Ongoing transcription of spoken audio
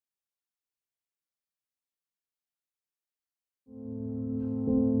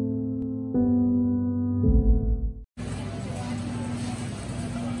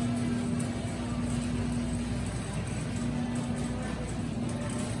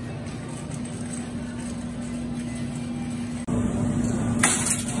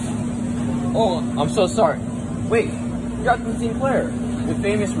Oh, I'm so sorry. Wait, you're Captain Sinclair, the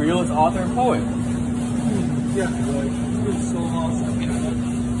famous realist author and poet. Yeah, boy. This is so awesome.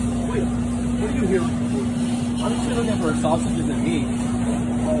 Wait, what are you here for? I'm just looking for sausages and meat.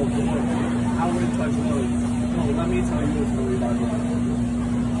 Oh, don't worry. I'll wait till I know. No, let me tell you a story about it.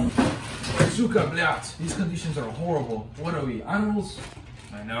 Suka, blядь. These conditions are horrible. What are we, animals?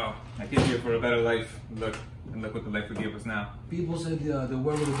 I know. I came here for a better life. Look what the life would give us now. People said the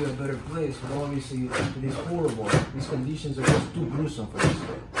world would be a better place, but obviously it is horrible. These conditions are just too gruesome for us.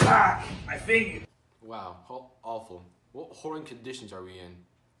 Ah! My finger! Wow, how awful. What horrid conditions are we in?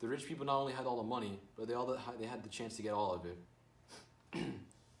 The rich people not only had all the money, but they had the chance to get all of it.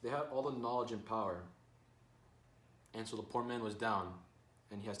 They had all the knowledge and power. And so the poor man was down,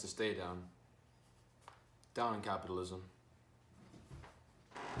 and he has to stay down. Down in capitalism.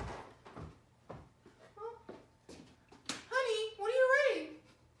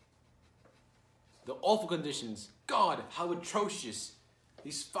 The awful conditions. God, how atrocious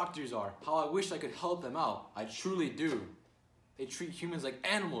these factories are. How I wish I could help them out. I truly do. They treat humans like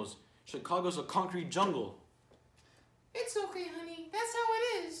animals. Chicago's a concrete jungle. It's okay, honey. That's how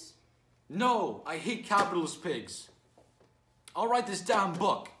it is. No, I hate capitalist pigs. I'll write this damn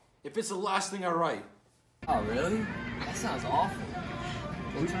book if it's the last thing I write. Oh, really? That sounds awful.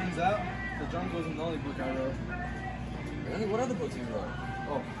 It turns out, the jungle isn't the only book I wrote. Really? What other books you wrote?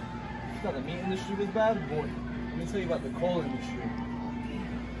 Oh, you thought the meat industry was bad? Boy, let me tell you about the coal industry.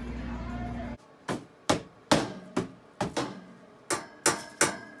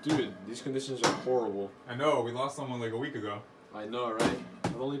 Dude, these conditions are horrible. I know, we lost someone like a week ago. I know, right?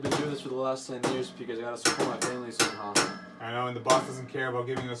 I've only been doing this for the last 10 years because I gotta support my family somehow. I know, and the boss doesn't care about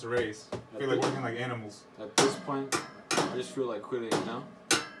giving us a raise. I feel like working like animals. At this point, I just feel like quitting, you know?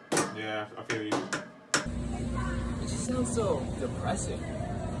 Yeah, I feel you. It just sounds so depressing.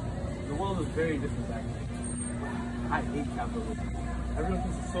 The world was very different back then. I hate capitalism. Everyone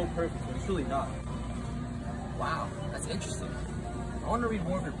thinks it's so perfect, but it's really not. Wow, that's interesting. I want to read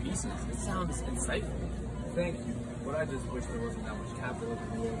more of your pieces. It sounds insightful. Thank you, but I just wish there wasn't that much capitalism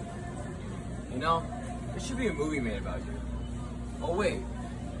in the world. You know, there should be a movie made about you. Oh wait,